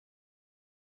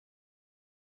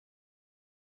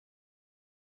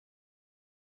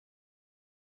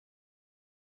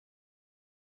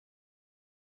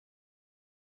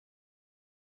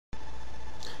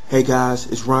Hey guys,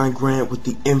 it's Ryan Grant with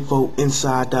the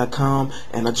infoinside.com,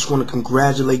 and I just want to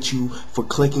congratulate you for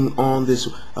clicking on this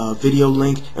video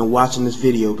link and watching this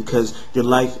video, because your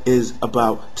life is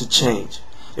about to change.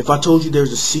 If I told you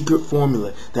there's a secret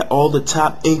formula that all the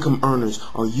top income earners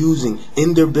are using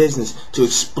in their business to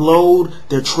explode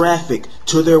their traffic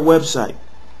to their website,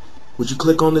 would you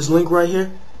click on this link right here?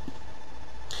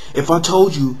 If I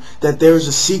told you that there is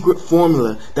a secret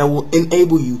formula that will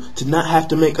enable you to not have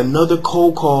to make another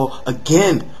cold call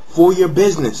again for your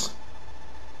business,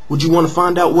 would you want to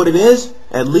find out what it is,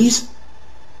 at least?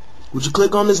 Would you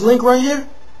click on this link right here?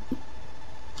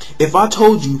 If I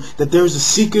told you that there is a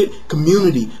secret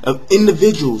community of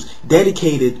individuals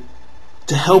dedicated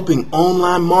to helping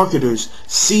online marketers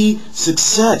see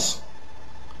success,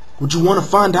 would you want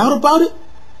to find out about it?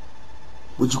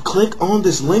 Would you click on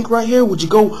this link right here? Would you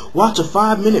go watch a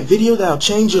 5-minute video that'll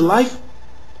change your life?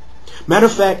 Matter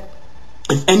of fact,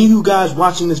 if any of you guys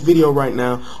watching this video right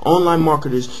now, online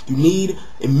marketers, you need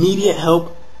immediate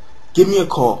help, give me a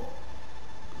call.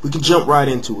 We can jump right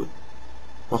into it.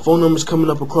 My phone number is coming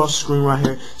up across the screen right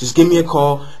here. Just give me a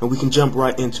call and we can jump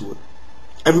right into it.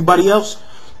 Everybody else,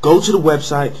 go to the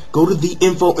website, go to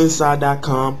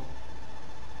theinfoinside.com,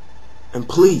 and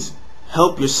please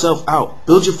help yourself out.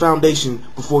 Build your foundation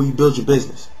before you build your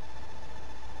business.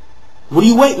 What are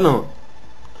you waiting on?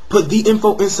 Put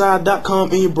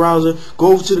theinfoinside.com in your browser,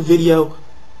 go over to the video,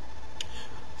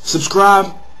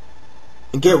 subscribe,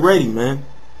 and get ready, man,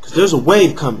 because there's a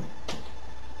wave coming.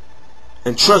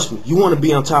 And trust me, you want to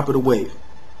be on top of the wave.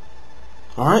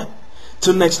 Alright?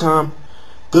 Till next time,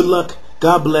 good luck,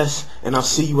 God bless, and I'll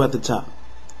see you at the top.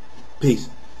 Peace.